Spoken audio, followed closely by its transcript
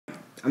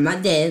I'm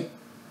not dead.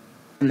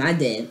 I'm not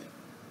dead.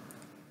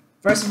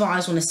 First of all, I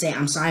just want to say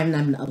I'm sorry I've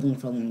not been uploading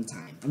for a long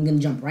time. I'm gonna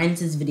jump right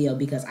into this video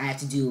because I have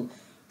to do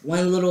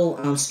one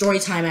little story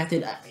time after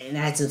that, and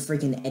I have to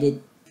freaking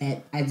edit.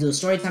 I have to do a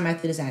story time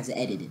after this. I have to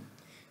edit it.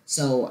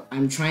 So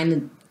I'm trying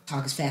to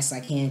talk as fast as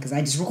I can because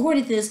I just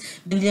recorded this,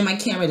 but then my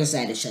camera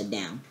decided to shut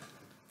down.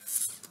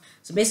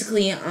 So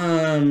basically, I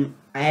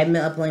haven't been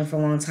uploading for a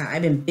long time.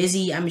 I've been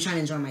busy. I've been trying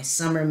to enjoy my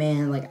summer,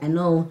 man. Like I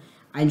know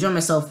I enjoy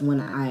myself when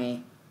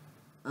I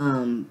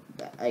play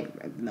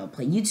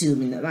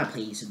YouTube and not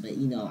play YouTube, but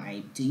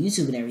I do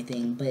YouTube and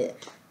everything. But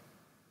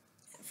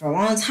for a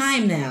long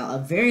time now, a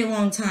very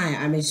long time,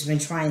 I've just been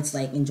trying to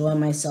like enjoy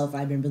myself.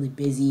 I've been really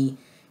busy,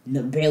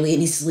 barely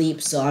any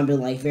sleep, so I've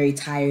been like very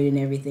tired and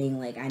everything.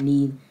 Like I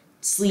need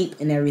sleep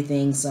and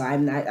everything. So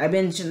I've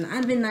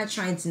been not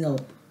trying to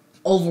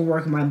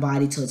overwork my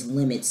body to its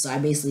limits. So I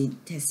basically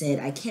said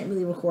I can't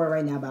really record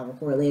right now, but I'll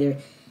record later.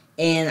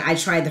 And I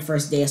tried the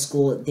first day of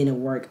school, it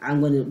didn't work. I'm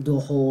going to do a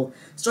whole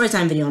story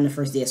time video on the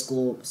first day of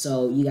school,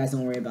 so you guys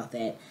don't worry about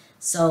that.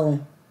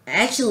 So,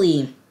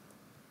 actually,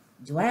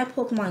 do I have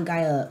Pokemon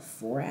Gaia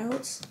 4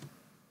 out?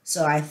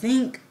 So, I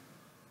think,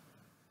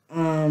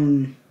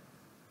 oh,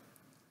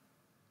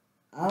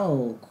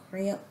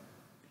 crap.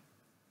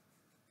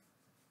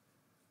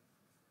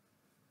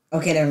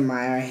 Okay, never mind,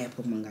 I already have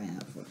Pokemon Gaia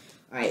out 4.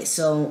 Alright,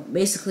 so,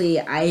 basically,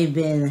 I've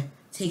been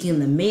taking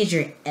the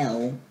major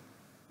L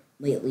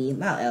lately,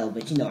 not L,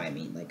 but you know what I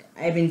mean. Like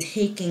I've been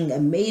taking a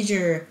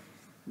major,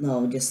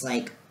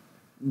 like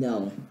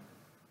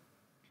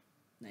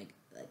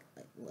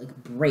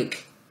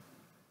break.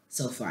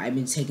 So far, I've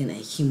been taking a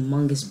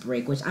humongous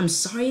break, which I'm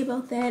sorry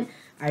about that.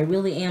 I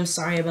really am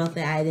sorry about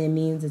that. I didn't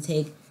mean to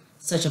take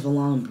such of a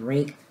long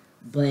break,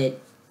 but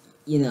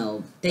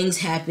things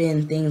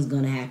happen. Things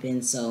gonna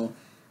happen. So,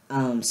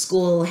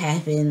 school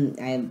happened.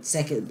 I'm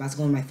about to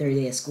go on my third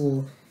day of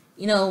school.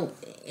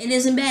 It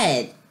isn't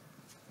bad.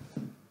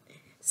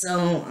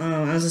 So,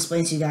 I was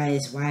explaining to you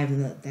guys why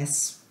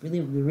that's really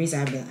the reason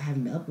I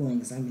haven't been uploading,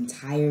 because I've been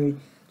tired,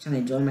 trying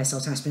to enjoy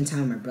myself, trying to spend time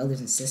with my brothers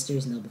and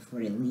sisters, before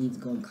they leave to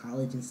go to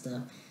college and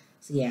stuff.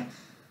 So, yeah.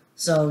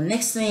 So,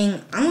 next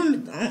thing, I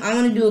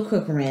want to do a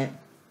quick rant.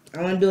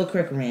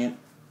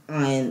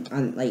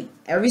 On like,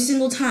 every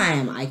single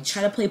time I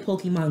try to play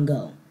Pokemon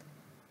Go.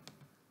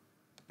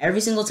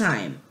 Every single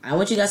time. I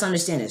want you guys to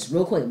understand this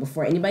real quick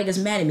before anybody gets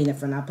mad at me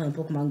for not playing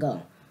Pokemon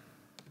Go.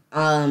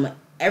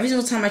 Every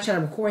single time I try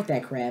to record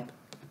that crap,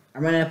 I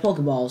run out of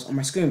Pokeballs or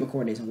my screen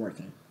recorder isn't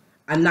working.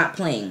 I'm not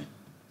playing.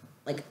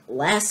 Like,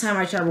 last time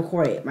I tried to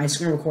record it, my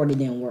screen recorder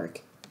didn't work.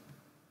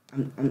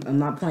 I'm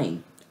not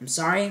playing. I'm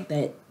sorry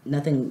that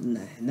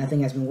nothing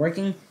has been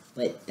working,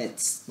 but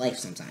that's life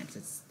sometimes.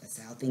 That's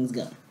how things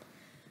go.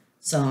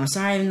 So, I'm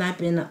sorry I've not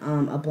been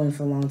uploading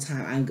for a long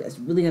time. I'm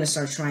really going to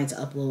start trying to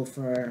upload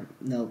for,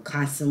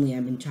 constantly.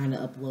 I've been trying to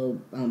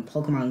upload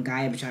Pokemon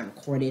Gaia. I've been trying to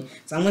record it.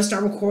 So, I'm going to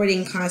start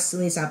recording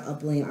constantly, stop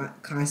uploading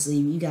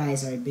constantly. You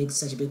guys are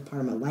such a big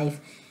part of my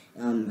life.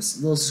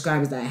 Little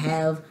subscribers that I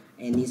have.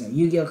 And these are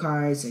Yu-Gi-Oh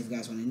cards, so if you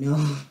guys want to know.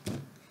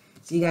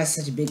 So, you guys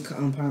are such a big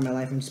part of my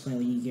life. I'm just playing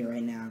with Yu-Gi-Oh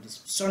right now. I'm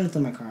just sorting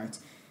through my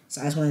cards.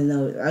 So, I just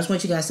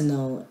want you guys to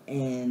know.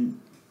 And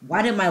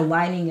why did my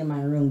lighting in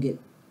my room get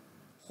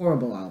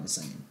horrible all of a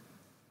sudden?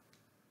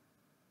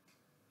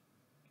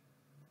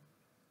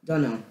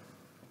 Don't know.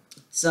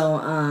 So,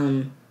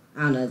 I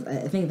don't know.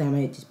 I think that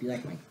might just be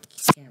like my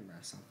camera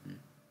or something.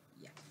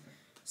 Yeah.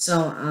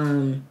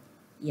 So,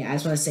 yeah, I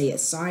just want to say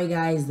sorry,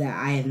 guys, that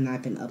I have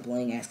not been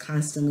uploading as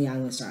constantly. I'm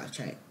going to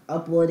try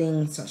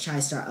uploading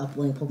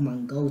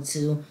Pokemon Go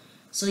too.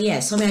 So, yeah,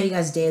 so many of you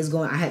guys' day is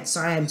going.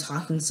 Sorry I'm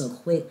talking so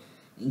quick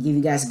and give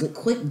you guys a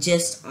quick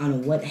gist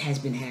on what has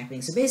been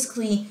happening. So,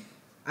 basically,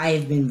 I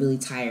have been really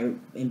tired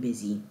and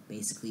busy,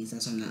 basically, so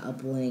that's why I'm not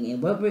uploading.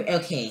 And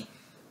okay,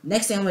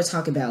 next thing I'm going to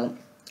talk about,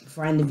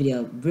 before I end the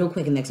video, real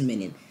quick in the next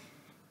minute,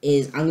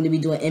 is I'm going to be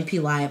doing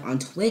MP Live on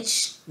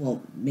Twitch.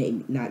 Well,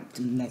 maybe not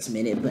the next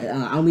minute, but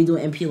I'll be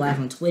doing MP Live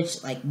on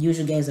Twitch, like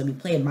usual games that we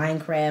play,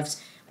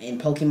 Minecraft and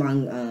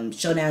Pokemon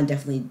Showdown,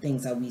 definitely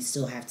things that we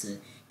still have to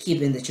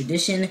keep in the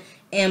tradition.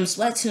 And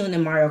Splatoon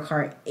and Mario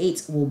Kart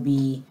 8 will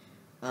be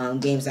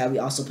games that we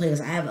also play,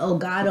 because I have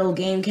Elgato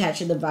Game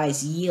Capture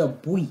device, yeah,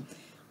 boy.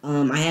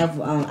 I have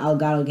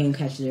Elgato Game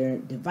Capture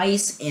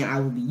device, and I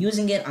will be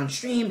using it on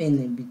stream, and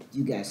then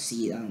you guys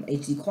see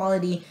HD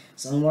quality.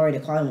 So I'm worried the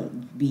quality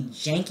won't be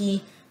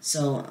janky.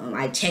 So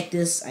I checked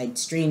this. I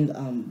streamed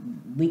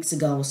weeks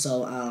ago,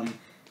 so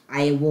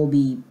I will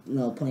be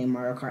playing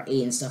Mario Kart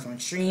 8 and stuff on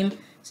stream.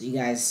 So you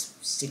guys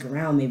stick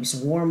around. Maybe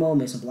some War Mode,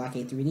 maybe some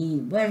Blockade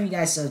 3D, whatever you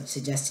guys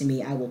suggest to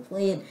me, I will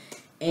play it.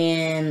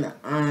 And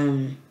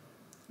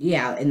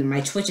yeah, and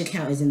my Twitch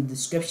account is in the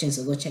description,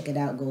 so go check it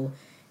out. Go.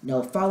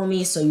 Follow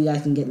me so you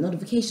guys can get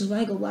notifications when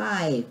I go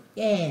live.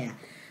 Yeah.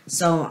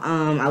 So,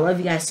 I love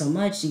you guys so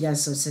much. You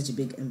guys are such a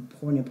big,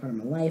 important part of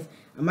my life.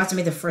 I'm about to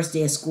make the first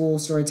day of school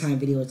story time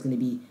video. It's going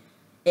to be,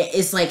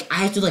 it's like, I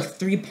have to do like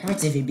 3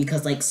 parts of it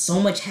because like so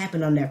much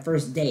happened on that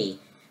first day.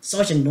 So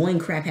much annoying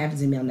crap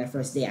happens to me on that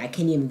first day. I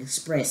can't even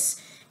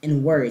express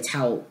in words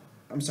how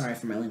I'm sorry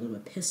for my language,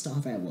 but pissed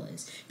off I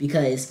was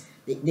because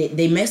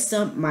they messed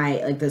up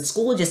my like the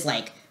school just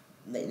like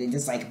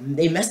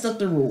they messed up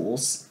the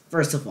rules.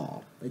 First of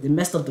all, like they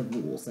messed up the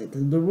rules. Like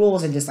the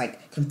rules are just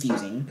like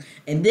confusing,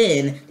 and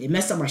then they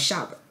messed up my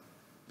shop.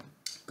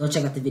 Go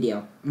check out the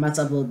video. I'm about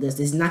to upload this.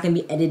 This is not gonna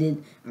be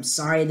edited. I'm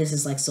sorry this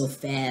is like so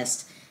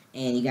fast,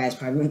 and you guys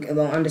probably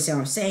don't understand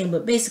what I'm saying.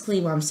 But basically,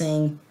 what I'm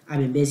saying, I've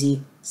been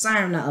busy. Sorry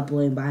I'm not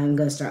uploading, but I'm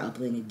gonna start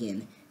uploading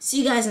again.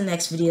 See you guys in the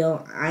next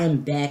video. I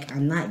am back.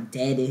 I'm not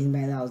dead.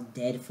 Anybody thought I was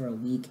dead for a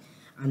week?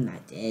 I'm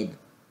not dead.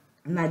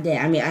 I'm not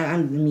dead. I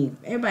mean,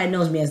 everybody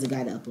knows me as the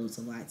guy that uploads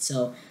a lot.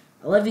 So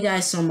I love you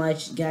guys so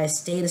much. You guys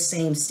stay the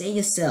same. Stay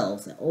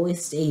yourselves.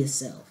 Always stay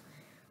yourself.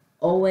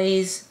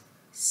 Always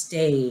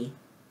stay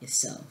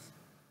yourself.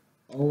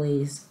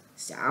 Always.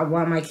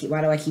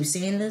 Why do I keep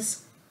saying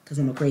this? Because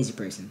I'm a crazy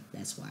person.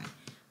 That's why.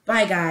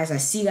 Bye, guys. I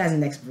see you guys in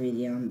the next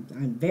video.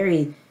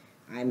 I'm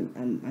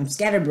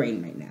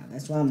scatterbrained right now.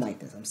 That's why I'm like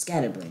this. I'm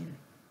scatterbrained.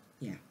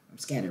 Yeah, I'm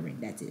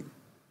scatterbrained. That's it.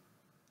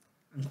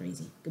 I'm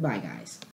crazy. Goodbye, guys.